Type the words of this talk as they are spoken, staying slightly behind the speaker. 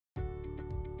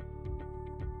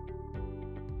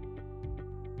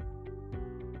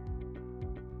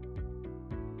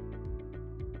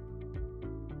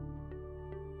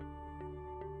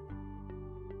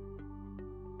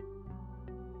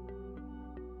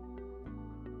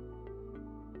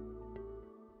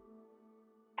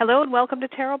Hello and welcome to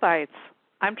Tarot Bites.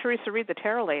 I'm Teresa Reed, the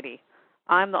Tarot Lady.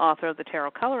 I'm the author of the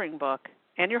Tarot Coloring Book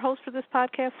and your host for this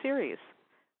podcast series.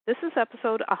 This is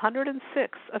episode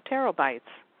 106 of Tarot Bites,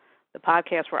 the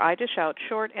podcast where I dish out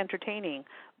short, entertaining,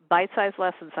 bite-sized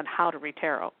lessons on how to read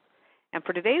tarot. And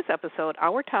for today's episode,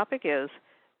 our topic is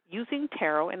using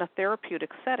tarot in a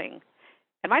therapeutic setting.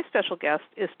 And my special guest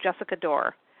is Jessica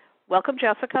Dorr. Welcome,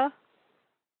 Jessica.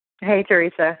 Hey,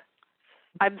 Teresa.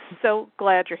 I'm so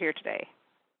glad you're here today.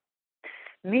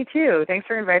 Me too. Thanks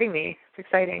for inviting me. It's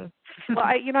exciting. Well,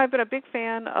 I've been a big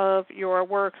fan of your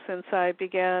work since I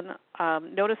began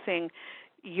noticing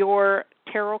your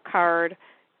tarot card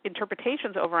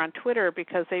interpretations over on Twitter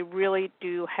because they really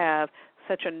do have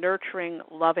such a nurturing,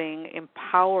 loving,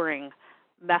 empowering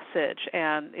message,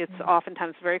 and it's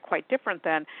oftentimes quite different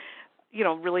than,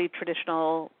 really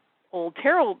traditional old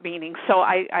tarot meanings. So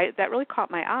I that really caught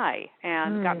my eye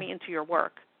and got me into your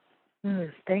work.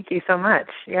 Thank you so much.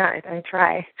 Yeah, I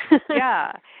try.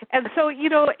 Yeah. And so,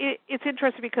 it's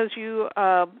interesting because you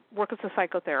work as a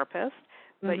psychotherapist,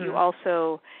 but you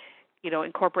also,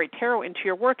 incorporate tarot into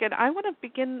your work. And I want to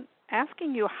begin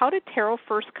asking you, how did tarot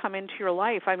first come into your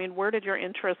life? I mean, where did your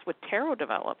interest with tarot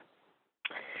develop?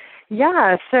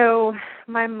 Yeah, so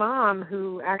my mom,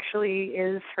 who actually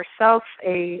is herself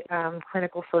a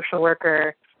clinical social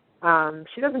worker,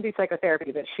 she doesn't do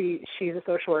psychotherapy, but she's a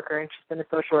social worker, and she's been a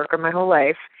social worker my whole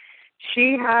life.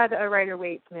 She had a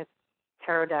Rider-Waite-Smith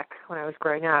tarot deck when I was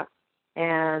growing up,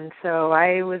 and so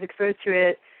I was exposed to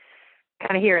it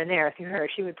kind of here and there through her.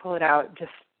 She would pull it out, just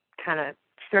kind of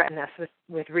threaten us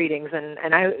with readings,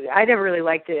 and I never really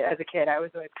liked it as a kid. I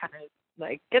was always kind of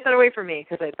like, get that away from me,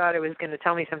 because I thought it was going to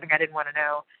tell me something I didn't want to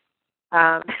know.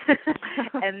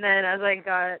 And then as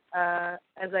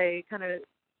I kind of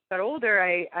got older,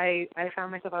 I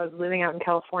found myself, I was living out in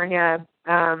California,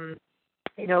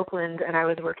 in Oakland, and I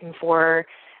was working for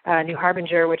New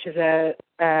Harbinger, which is a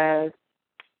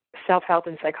self-help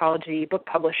and psychology book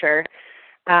publisher.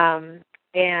 And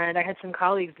I had some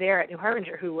colleagues there at New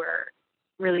Harbinger who were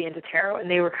really into tarot,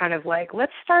 and they were kind of like,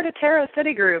 let's start a tarot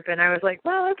study group. And I was like,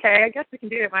 well, okay, I guess we can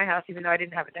do it at my house, even though I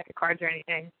didn't have a deck of cards or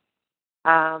anything.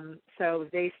 So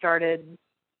they started,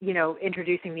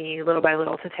 introducing me little by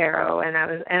little to tarot, and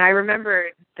I remember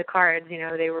the cards,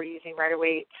 they were using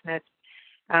Rider-Waite-Smith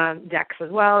decks as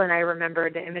well, and I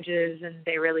remembered the images, and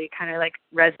they really kind of like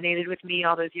resonated with me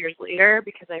all those years later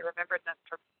because I remembered them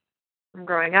from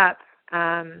growing up.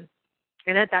 And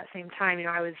at that same time,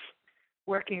 I was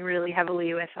working really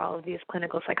heavily with all of these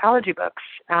clinical psychology books.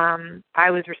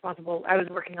 I was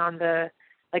working on the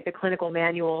clinical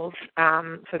manuals,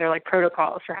 so they're like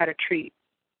protocols for how to treat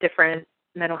different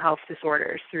mental health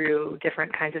disorders through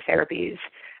different kinds of therapies.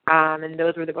 And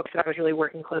those were the books that I was really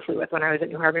working closely with when I was at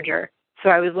New Harbinger. So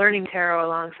I was learning tarot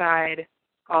alongside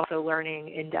also learning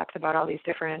in depth about all these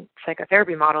different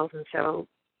psychotherapy models. And so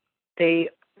they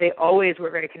always were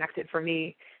very connected for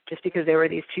me, just because there were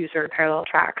these two sort of parallel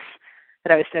tracks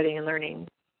that I was studying and learning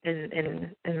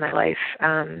in my life.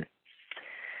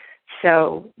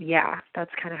 So yeah,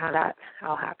 that's kind of how that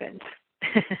all happened.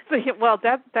 Well,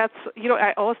 that's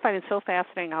I always find it so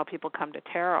fascinating how people come to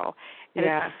tarot, and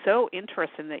it's so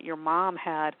interesting that your mom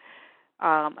had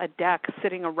a deck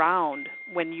sitting around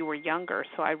when you were younger.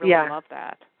 So I really love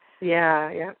that.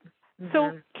 Yeah.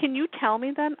 So can you tell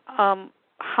me then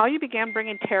how you began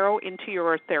bringing tarot into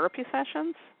your therapy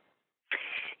sessions?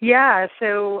 Yeah,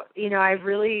 so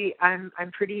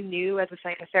I'm pretty new as a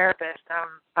psychotherapist.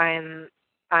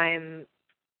 I'm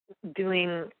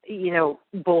doing,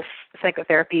 both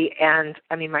psychotherapy and,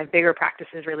 my bigger practice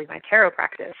is really my tarot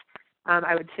practice.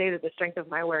 I would say that the strength of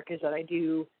my work is that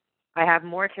I have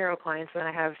more tarot clients than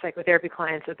I have psychotherapy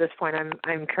clients at this point.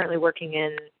 I'm currently working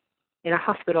in a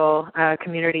hospital,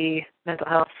 community mental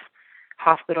health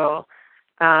hospital,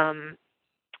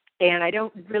 and I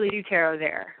don't really do tarot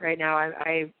there right now.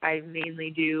 I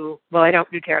mainly I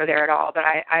don't do tarot there at all, but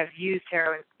I've used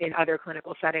tarot in other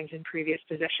clinical settings in previous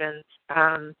positions.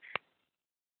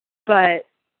 But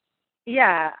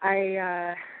yeah,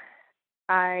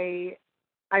 I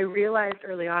realized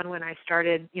early on when I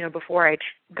started, before I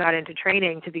got into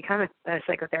training to become a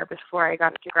psychotherapist, before I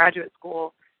got into graduate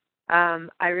school,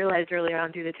 I realized early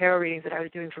on through the tarot readings that I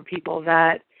was doing for people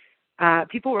that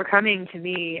people were coming to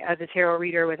me as a tarot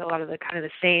reader with a lot of the kind of the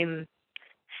same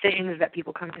things that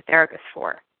people come to therapists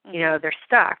for. They're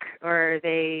stuck, or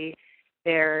they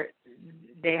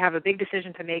have a big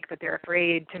decision to make, but they're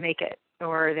afraid to make it,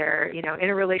 or they're, in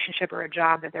a relationship or a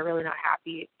job that they're really not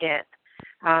happy in.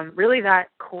 Really that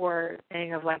core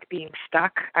thing of like being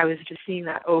stuck, I was just seeing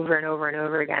that over and over and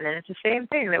over again. And it's the same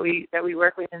thing that we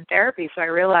work with in therapy. So I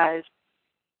realized,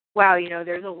 wow,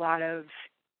 there's a lot of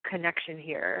connection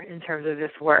here in terms of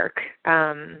this work.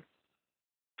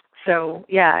 So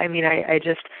yeah, I mean, I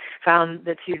just found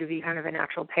the two to be kind of a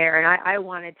natural pair, and I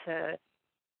wanted to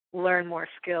learn more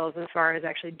skills as far as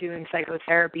actually doing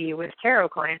psychotherapy with tarot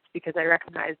clients, because I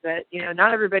recognize that,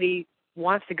 not everybody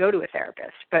wants to go to a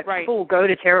therapist, but right. people will go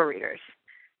to tarot readers.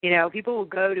 People will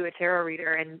go to a tarot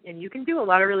reader, and you can do a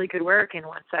lot of really good work in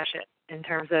one session in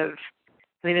terms of,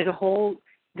 there's a whole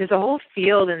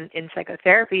field in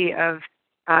psychotherapy of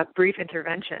brief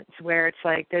interventions, where it's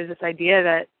like there's this idea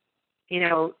that,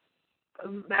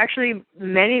 actually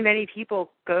many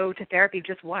people go to therapy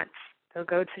just once. They'll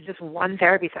go to just one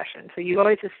therapy session. So you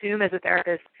always assume as a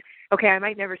therapist, okay, I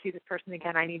might never see this person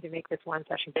again. I need to make this one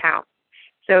session count.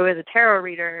 So as a tarot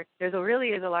reader, really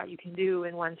is a lot you can do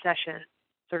in one session,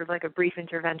 sort of like a brief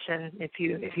intervention, if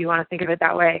you want to think of it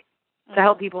that way, to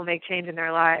help people make change in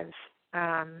their lives.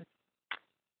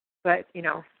 But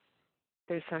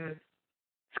there's some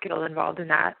skill involved in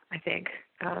that, I think.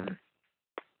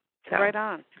 So. Right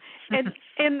on. And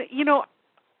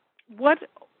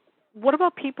what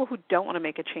about people who don't want to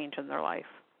make a change in their life?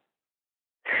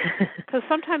 Because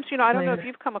sometimes, I don't know if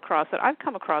you've come across it. I've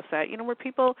come across that, where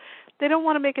people, they don't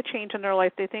want to make a change in their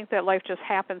life. They think that life just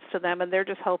happens to them, and they're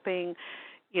just hoping,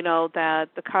 that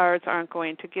the cards aren't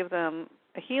going to give them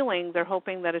a healing. They're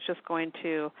hoping that it's just going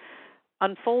to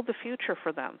unfold the future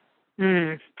for them.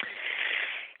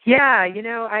 Yeah,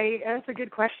 that's a good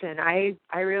question. I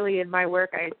really, in my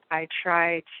work, I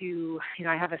try to,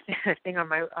 I have a thing on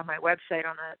my website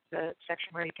on the section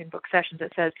where you can book sessions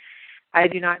that says, I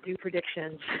do not do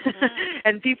predictions.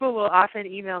 And people will often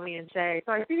email me and say,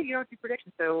 so I see that you don't do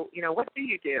predictions, so, what do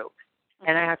you do?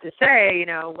 And I have to say,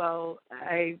 well,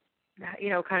 I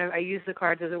use the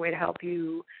cards as a way to help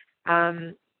you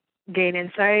gain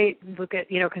insight, look at,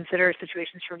 consider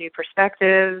situations from new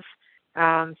perspectives,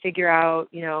 figure out,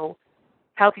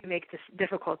 help you make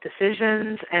difficult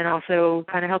decisions, and also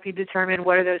kind of help you determine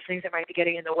what are those things that might be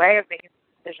getting in the way of making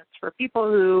decisions. For people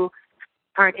who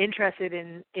aren't interested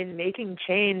in making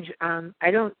change,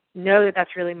 I don't know that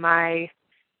that's really my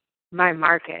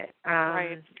market.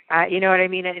 Right. You know what I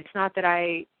mean? It's not that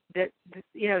that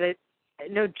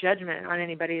no judgment on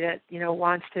anybody that,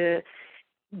 wants to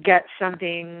get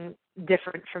something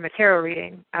different from a tarot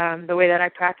reading. The way that I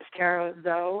practice tarot,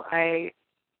 though, I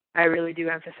really do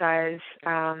emphasize,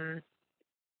 the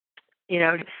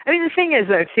thing is,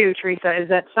 though, too, Teresa, is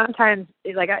that sometimes,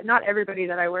 not everybody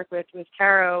that I work with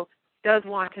tarot does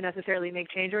want to necessarily make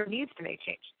change or needs to make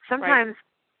change. Sometimes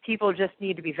people just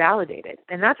need to be validated,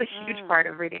 and that's a huge part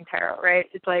of reading tarot, right?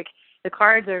 It's like the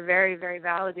cards are very, very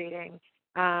validating.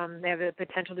 They have the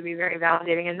potential to be very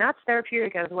validating, and that's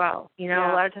therapeutic as well. A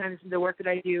lot of times the work that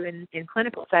I do in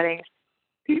clinical settings,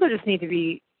 people just need to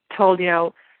be told,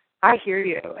 I hear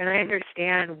you, and I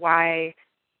understand why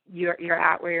you're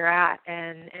at where you're at,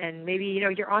 and maybe,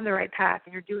 you're on the right path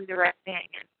and you're doing the right thing.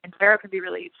 And tarot can be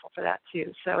really useful for that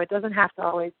too. So it doesn't have to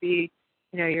always be,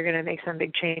 you're going to make some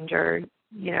big change or,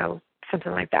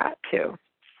 something like that too.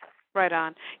 Right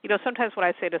on. Sometimes what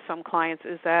I say to some clients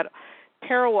is that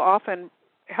tarot will often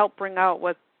help bring out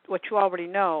what you already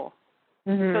know,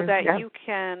 so that you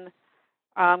can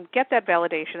get that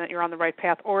validation that you're on the right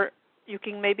path, or you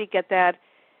can maybe get that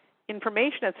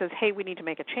information that says, hey, we need to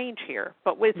make a change here.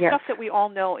 But with stuff that we all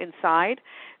know inside,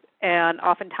 and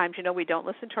oftentimes, we don't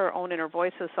listen to our own inner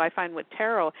voices, so I find with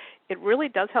tarot, it really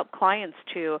does help clients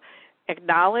to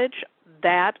acknowledge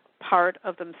that part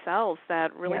of themselves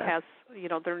that really has,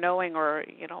 their knowing, or,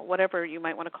 whatever you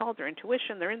might want to call it, their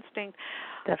intuition, their instinct.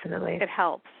 Definitely. It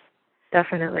helps.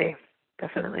 Definitely.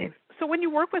 So when you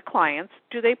work with clients,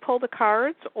 do they pull the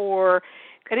cards,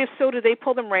 and if so, do they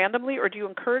pull them randomly, or do you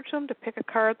encourage them to pick a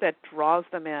card that draws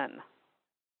them in?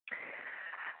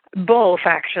 Both,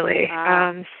 actually.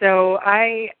 So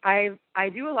I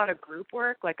do a lot of group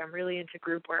work. I'm really into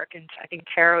group work, and I think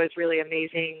tarot is really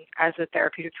amazing as a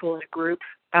therapeutic tool in a group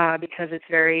because it's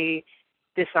very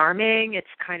disarming. It's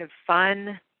kind of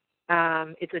fun.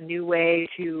 It's a new way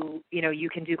to, you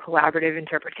can do collaborative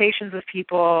interpretations with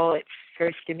people. It's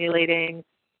very stimulating.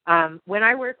 When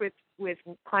I work with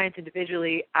clients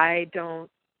individually, I don't,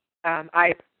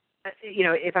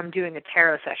 if I'm doing a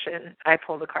tarot session, I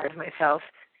pull the cards myself.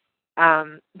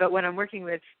 But when I'm working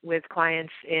with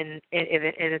clients and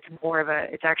it's more of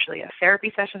it's actually a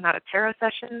therapy session, not a tarot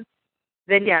session,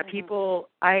 then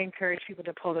I encourage people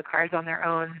to pull the cards on their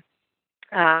own.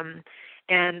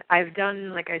 And I've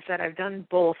done, like I said, I've done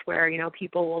both where,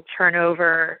 people will turn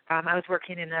over. I was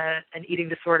working in an eating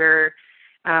disorder,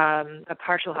 a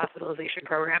partial hospitalization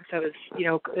program. So it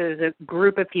was a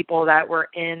group of people that were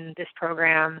in this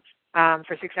program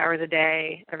for 6 hours a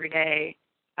day, every day.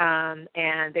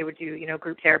 and they would do,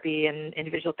 group therapy and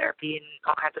individual therapy and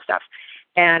all kinds of stuff.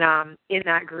 And in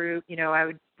that group, I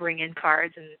would bring in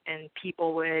cards, and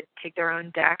people would take their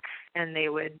own deck, and they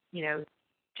would,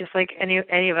 just like any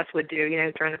of us would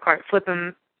do, turn the card, flip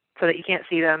them so that you can't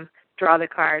see them, draw the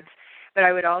cards. But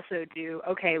I would also do,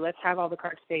 okay, let's have all the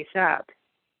cards face up.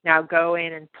 Now go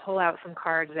in and pull out some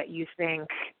cards that you think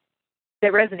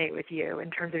that resonate with you in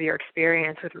terms of your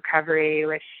experience with recovery,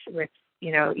 with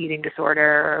eating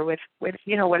disorder, or with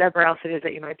whatever else it is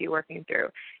that you might be working through.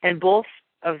 And both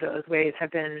of those ways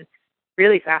have been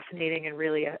really fascinating and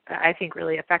really, I think,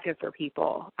 really effective for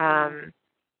people.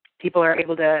 People are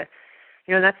able to,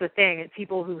 that's the thing. It's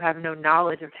people who have no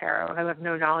knowledge of tarot, who have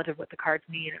no knowledge of what the cards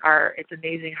mean. It's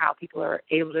amazing how people are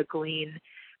able to glean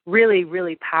really,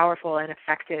 really powerful and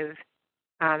effective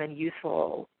and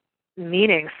useful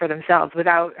meanings for themselves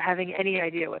without having any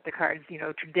idea what the cards,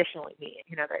 traditionally mean.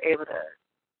 They're able to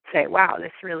say, wow,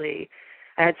 this really,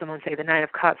 I had someone say the Nine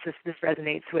of Cups, this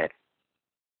resonates with,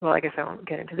 well, I guess I won't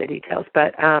get into the details,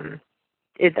 but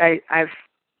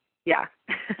yeah.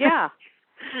 Yeah.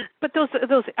 But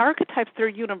those archetypes, they're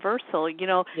universal.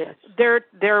 Yes.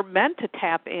 They're meant to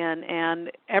tap in,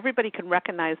 and everybody can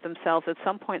recognize themselves at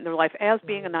some point in their life as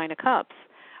being a Nine of Cups.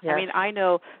 Yes. I mean, I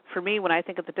know for me, when I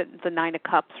think of the Nine of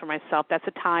Cups for myself, that's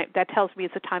a time that tells me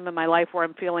it's a time in my life where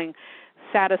I'm feeling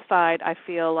satisfied. I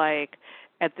feel like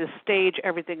at this stage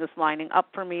everything is lining up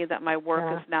for me, that my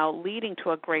work is now leading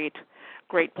to a great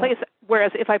place.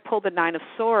 Whereas if I pull the Nine of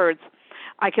Swords,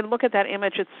 I can look at that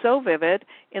image. It's so vivid.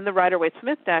 In the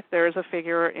Rider-Waite-Smith deck, there's a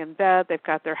figure in bed. They've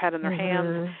got their head in their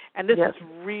hands. And this is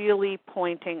really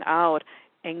pointing out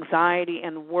anxiety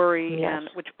and worry. And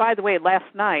which, by the way, last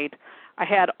night I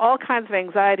had all kinds of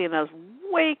anxiety, and I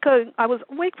was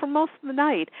awake for most of the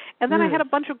night. And then I had a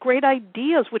bunch of great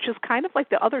ideas, which is kind of like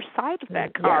the other side of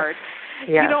that card.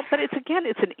 Yes. But it's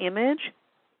an image.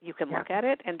 You can look at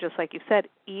it, and just like you said,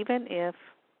 even if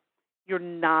you're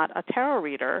not a tarot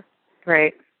reader,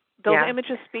 right, those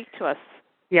images speak to us.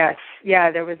 Yes.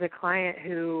 Yeah, there was a client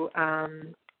who, I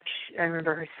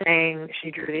remember her saying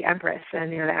she drew the Empress,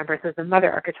 and, the Empress is the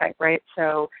mother archetype, right?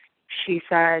 So she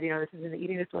said, this is in the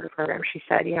eating disorder program, she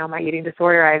said, my eating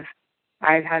disorder,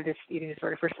 I've had this eating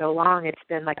disorder for so long, it's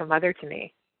been like a mother to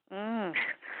me.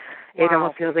 It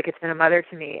almost feels like it's been a mother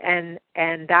to me. And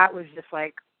that was just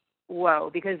like, whoa,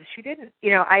 because she didn't,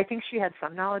 I think she had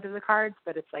some knowledge of the cards,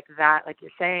 but it's like that, like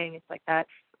you're saying, it's like that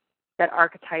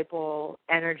archetypal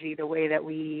energy, the way that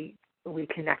we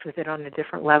connect with it on a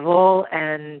different level.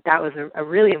 And that was a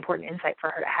really important insight for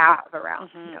her to have around,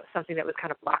 something that was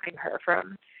kind of blocking her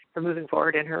from moving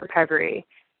forward in her recovery.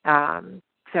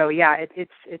 So yeah,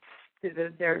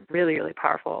 they're really, really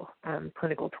powerful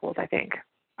clinical tools, I think.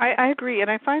 I agree,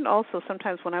 and I find also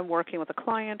sometimes when I'm working with a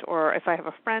client, or if I have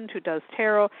a friend who does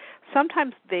tarot,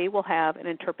 sometimes they will have an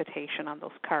interpretation on those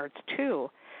cards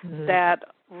too that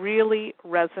really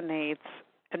resonates,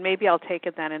 and maybe I'll take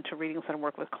it then into readings and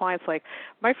work with clients. Like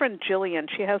my friend Jillian,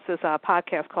 she has this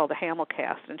podcast called the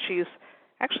Hamilcast, and she's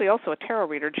actually also a tarot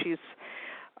reader, and she's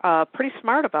pretty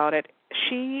smart about it.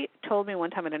 She told me one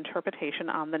time an interpretation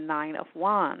on the Nine of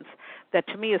Wands that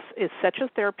to me is such a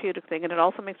therapeutic thing, and it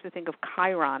also makes me think of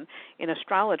Chiron in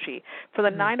astrology. For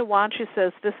the Nine of Wands, she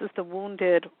says, this is the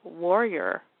wounded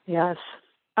warrior. Yes.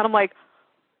 And I'm like,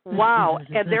 wow.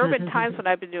 And there have been times when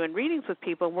I've been doing readings with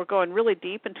people, and we're going really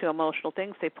deep into emotional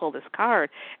things. They pull this card,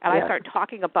 and I start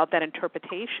talking about that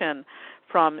interpretation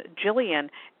from Jillian,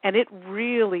 and it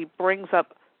really brings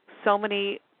up so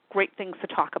many great things to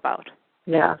talk about.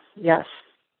 Yeah, yes,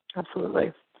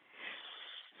 absolutely.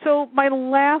 So my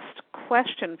last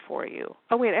question for you,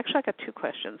 actually I got two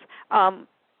questions.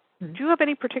 Do you have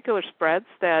any particular spreads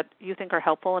that you think are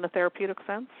helpful in a therapeutic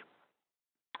sense?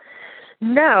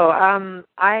 No,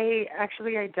 I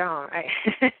don't.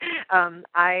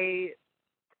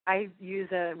 I use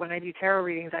when I do tarot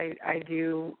readings, I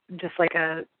do just like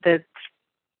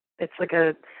it's like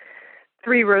a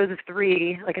 3 rows of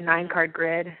 3, like a 9-card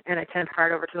grid, and a 10th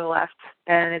card over to the left.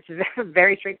 And it's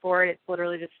very straightforward. It's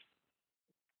literally just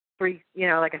 3,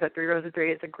 like I said, 3 rows of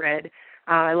 3. It's a grid.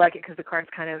 I like it because the cards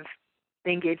kind of,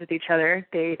 they engage with each other.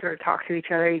 They sort of talk to each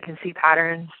other. You can see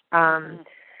patterns.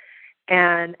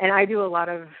 And I do a lot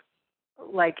of,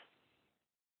 like,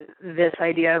 this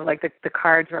idea of, like, the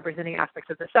cards representing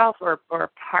aspects of the self or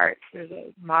parts. There's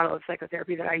a model of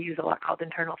psychotherapy that I use a lot called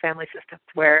internal family systems,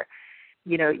 where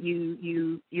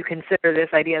you consider this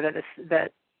idea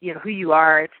that who you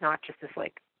are, it's not just this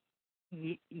like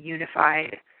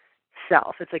unified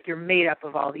self. It's like you're made up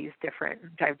of all these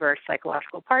different diverse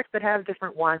psychological parts that have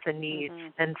different wants and needs.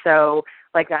 And so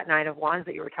like that 9 of Wands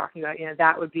that you were talking about,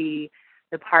 that would be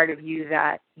the part of you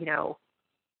that,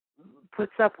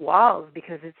 puts up walls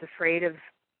because it's afraid of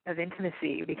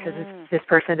intimacy, because this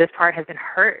part has been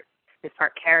hurt. This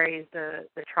part carries the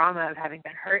trauma of having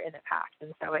been hurt in the past,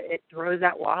 and so it throws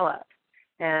that wall up,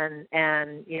 and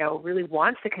really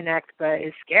wants to connect but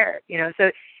is scared.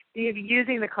 So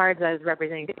using the cards as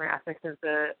representing different aspects of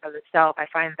the self, I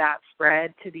find that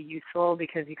spread to be useful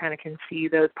because you kind of can see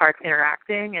those parts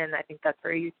interacting, and I think that's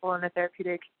very useful in a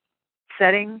therapeutic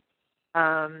setting.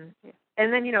 And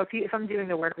then, if I'm doing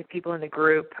the work with people in the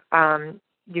group,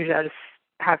 usually I'll just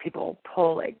have people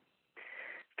pull like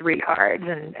 3 cards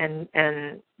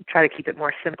and try to keep it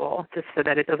more simple, just so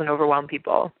that it doesn't overwhelm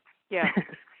people. Yeah.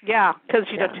 Yeah, because,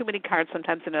 too many cards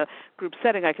sometimes in a group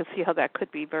setting, I can see how that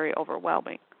could be very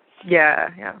overwhelming. Yeah.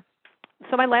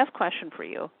 So my last question for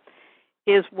you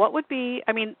is, what would be,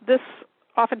 this,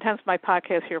 oftentimes my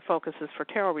podcast here focuses for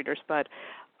tarot readers, but,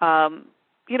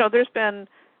 there's been,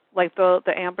 like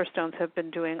the Amber Stones have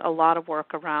been doing a lot of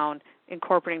work around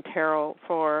incorporating tarot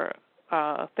for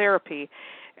therapy.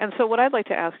 And so what I'd like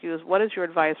to ask you is, what is your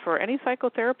advice for any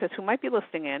psychotherapists who might be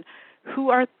listening in, who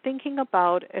are thinking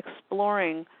about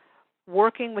exploring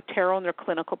working with tarot in their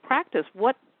clinical practice?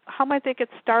 How might they get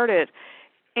started?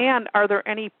 And are there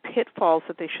any pitfalls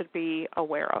that they should be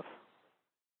aware of?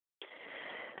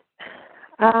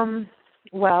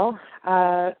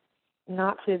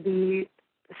 Not to be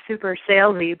super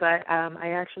salesy, but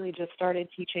I actually just started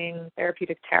teaching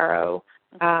therapeutic tarot,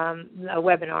 a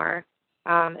webinar,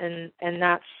 and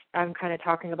that's, I'm kind of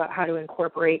talking about how to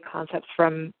incorporate concepts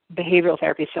from behavioral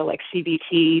therapy, so like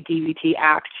CBT, DBT,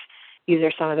 ACT. These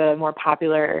are some of the more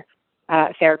popular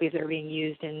therapies that are being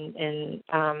used in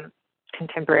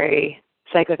contemporary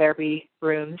psychotherapy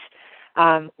rooms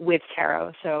with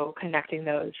tarot, so connecting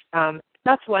those.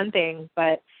 That's one thing,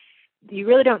 but you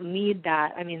really don't need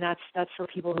that. That's for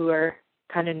people who are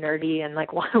kind of nerdy and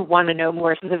like want to know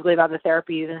more specifically about the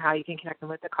therapies and how you can connect them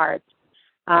with the cards.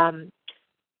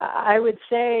 I would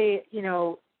say,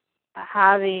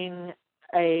 having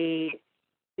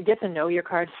get to know your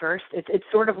cards first. It's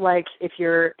sort of like if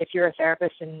you're a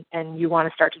therapist and you want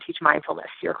to start to teach mindfulness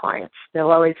to your clients.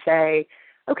 They'll always say,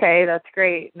 okay, that's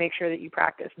great. Make sure that you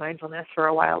practice mindfulness for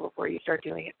a while before you start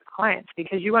doing it with clients,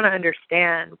 because you want to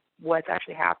understand what's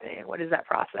actually happening and what is that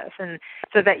process, and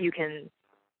so that you can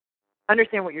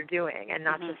understand what you're doing and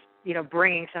not just,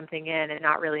 bringing something in and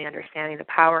not really understanding the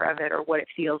power of it or what it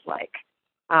feels like.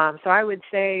 So I would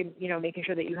say, making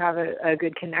sure that you have a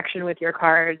good connection with your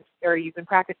cards, or you've been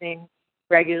practicing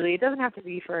regularly. It doesn't have to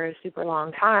be for a super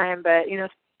long time, but,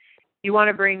 you want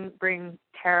to bring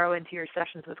tarot into your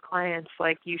sessions with clients.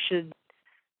 Like, you should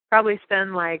probably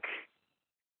spend like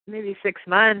maybe 6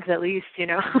 months at least,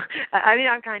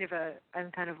 I'm kind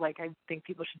of like, I think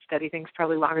people should study things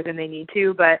probably longer than they need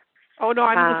to, but oh no,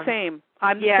 I'm the same.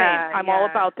 I'm the same. I'm all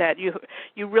about that. You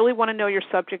really want to know your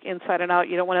subject inside and out.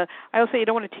 You don't want to. I also say you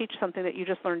don't want to teach something that you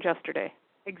just learned yesterday.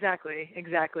 Exactly.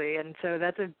 And so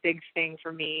that's a big thing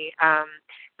for me.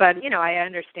 But I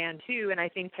understand too, and I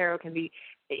think tarot can be,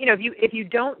 if you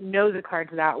don't know the cards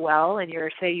that well, and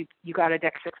you got a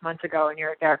deck 6 months ago, and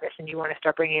you're a therapist and you want to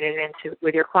start bringing it into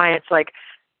with your clients, like,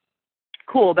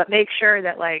 cool, but make sure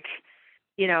that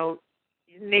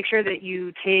make sure that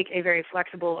you take a very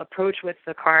flexible approach with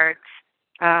the cards,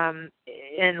 and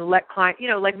let clients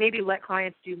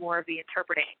do more of the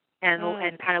interpreting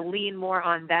and kind of lean more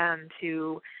on them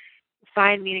to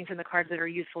find meanings in the cards that are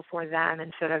useful for them,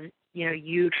 instead of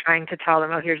you trying to tell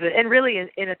them, oh, here's it. And really,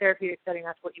 in a therapeutic setting,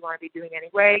 that's what you want to be doing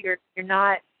anyway. You're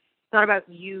not. It's not about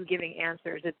you giving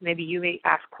answers. It's maybe you may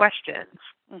ask questions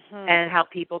and help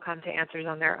people come to answers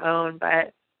on their own.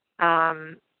 But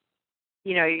and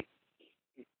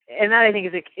that, I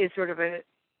think, is sort of a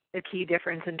key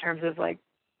difference in terms of like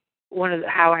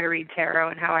how I read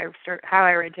tarot and how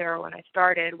I read tarot when I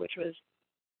started, which was,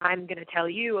 I'm going to tell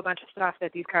you a bunch of stuff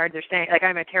that these cards are saying. Like,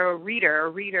 I'm a tarot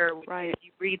reader. Right?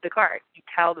 You read the cards, you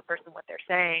tell the person what they're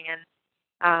saying,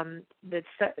 and the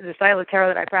style of tarot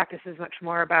that I practice is much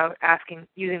more about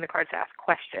using the cards to ask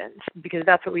questions, because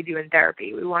that's what we do in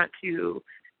therapy. We want to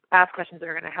ask questions that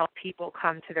are going to help people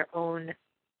come to their own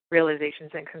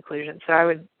realizations and conclusions. So I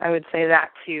would say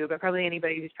that too, but probably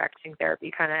anybody who's practicing therapy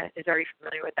kind of is already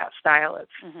familiar with that style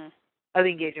of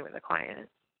engaging with a client.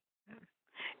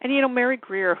 And Mary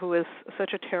Greer, who is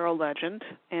such a tarot legend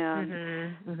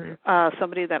and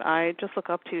somebody that I just look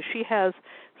up to, she has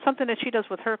something that she does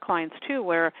with her clients too,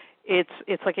 where it's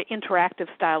like an interactive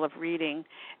style of reading,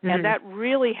 and that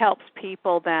really helps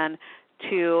people then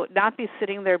to not be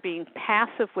sitting there being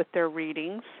passive with their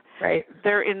readings. Right.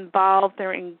 They're involved,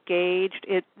 they're engaged.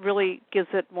 It really gives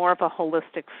it more of a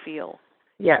holistic feel.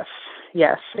 Yes, So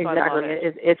I love exactly.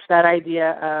 it. It's that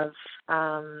idea of,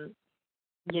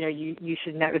 you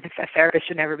should never, a therapist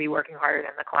should never be working harder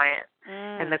than the client.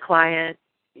 And Mm. the client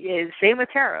is, same with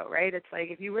tarot, right? It's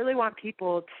like, if you really want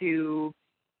people to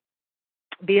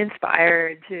be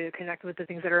inspired, to connect with the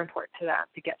things that are important to them,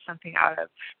 to get something out of,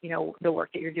 the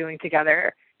work that you're doing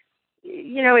together,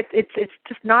 it's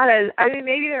just not as, I mean,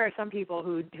 maybe there are some people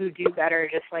who do better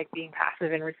just like being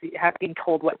passive and being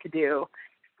told what to do.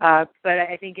 But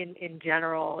I think in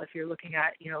general, if you're looking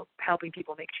at, helping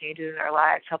people make changes in their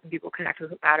lives, helping people connect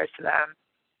with what matters to them,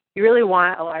 you really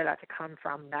want a lot of that to come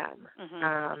from them,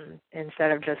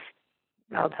 instead of just,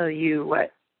 I'll tell you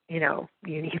what, you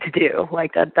need to do.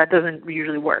 Like that doesn't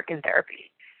usually work in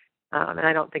therapy. And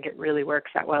I don't think it really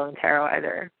works that well in tarot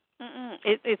either. I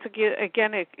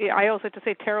always like to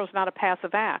say tarot's not a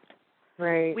passive act.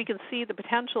 Right. We can see the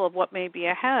potential of what may be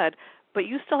ahead, but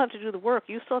you still have to do the work.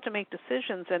 You still have to make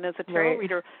decisions. And as a tarot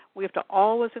reader, we have to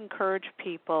always encourage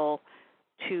people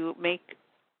to make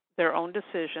their own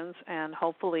decisions, and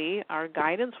hopefully our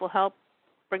guidance will help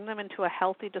bring them into a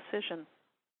healthy decision.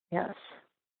 Yes.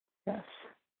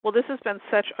 Well, this has been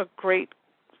such a great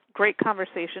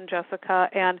conversation, Jessica.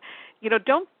 And,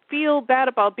 don't feel bad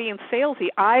about being salesy.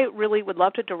 I really would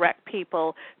love to direct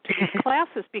people to these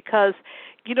classes because,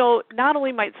 not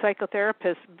only might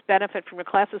psychotherapists benefit from your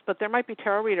classes, but there might be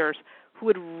tarot readers who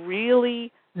would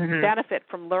really benefit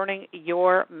from learning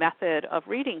your method of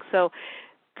reading. So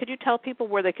could you tell people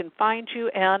where they can find you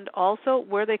and also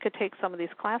where they could take some of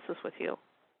these classes with you?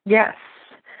 Yes.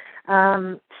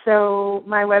 So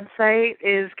my website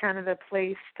is kind of the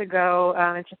place to go.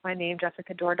 It's just my name,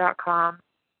 jessicadore.com.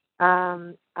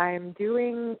 I'm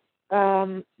doing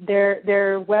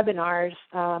their webinars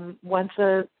once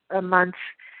a month.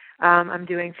 I'm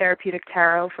doing therapeutic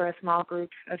tarot for a small group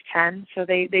of 10. So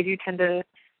they do tend to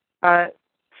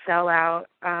sell out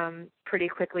pretty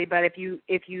quickly. But if you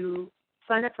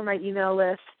sign up for my email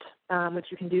list,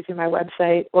 which you can do through my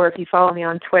website, or if you follow me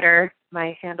on Twitter,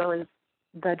 my handle is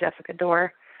the Jessica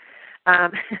Dore.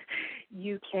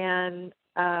 You can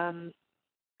kind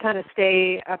of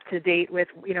stay up to date with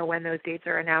when those dates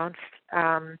are announced.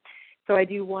 So I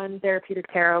do one therapeutic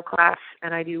tarot class,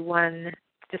 and I do one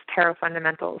just tarot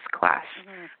fundamentals class.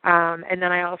 And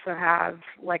then I also have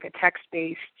like a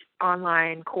text-based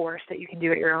online course that you can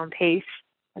do at your own pace,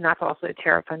 and that's also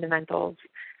tarot fundamentals.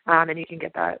 And you can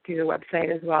get that through the website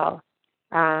as well.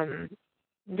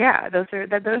 Those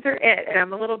are it. And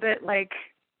I'm a little bit like,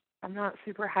 I'm not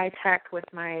super high tech with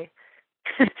my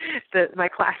my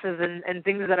classes and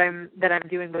things that I'm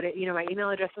doing, but my email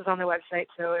address is on the website.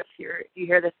 So if you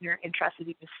hear this and you're interested,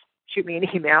 you can shoot me an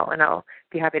email, and I'll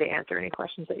be happy to answer any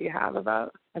questions that you have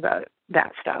about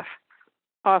that stuff.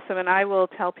 Awesome, and I will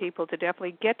tell people to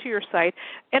definitely get to your site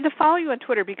and to follow you on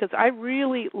Twitter because I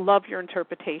really love your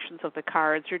interpretations of the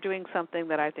cards. You're doing something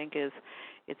that I think it's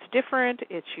different,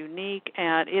 it's unique,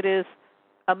 and it is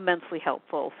immensely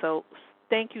helpful. So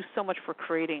thank you so much for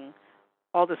creating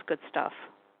all this good stuff.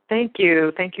 Thank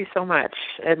you so much.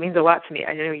 It means a lot to me.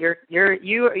 I know you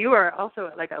are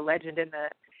also like a legend in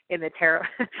the tarot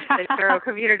the tarot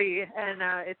community, and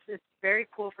it's very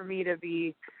cool for me to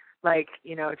be to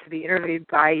be interviewed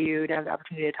by you, to have the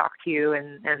opportunity to talk to you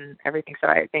and everything. So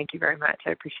I thank you very much.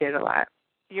 I appreciate it a lot.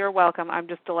 You're welcome. I'm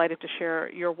just delighted to share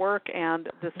your work and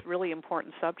this really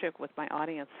important subject with my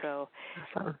audience. So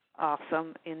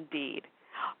awesome indeed.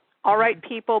 All right,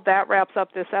 people, that wraps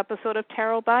up this episode of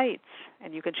Tarot Bites.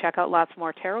 And you can check out lots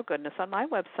more tarot goodness on my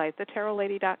website,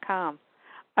 thetarotlady.com.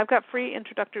 I've got free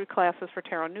introductory classes for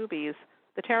tarot newbies,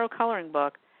 the tarot coloring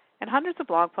book, and hundreds of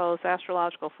blog posts,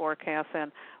 astrological forecasts,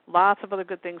 and lots of other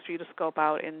good things for you to scope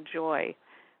out and enjoy.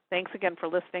 Thanks again for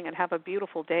listening, and have a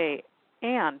beautiful day.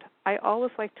 And I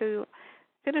always like to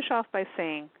finish off by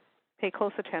saying, pay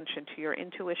close attention to your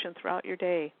intuition throughout your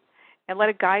day, and let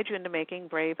it guide you into making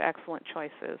brave, excellent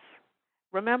choices.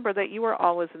 Remember that you are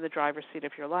always in the driver's seat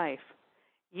of your life.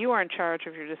 You are in charge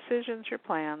of your decisions, your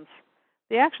plans,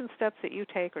 the action steps that you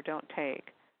take or don't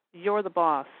take. You're the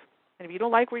boss. And if you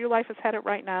don't like where your life is headed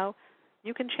right now,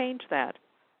 you can change that.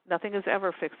 Nothing is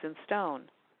ever fixed in stone.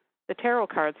 The tarot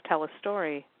cards tell a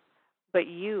story, but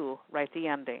you write the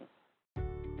ending.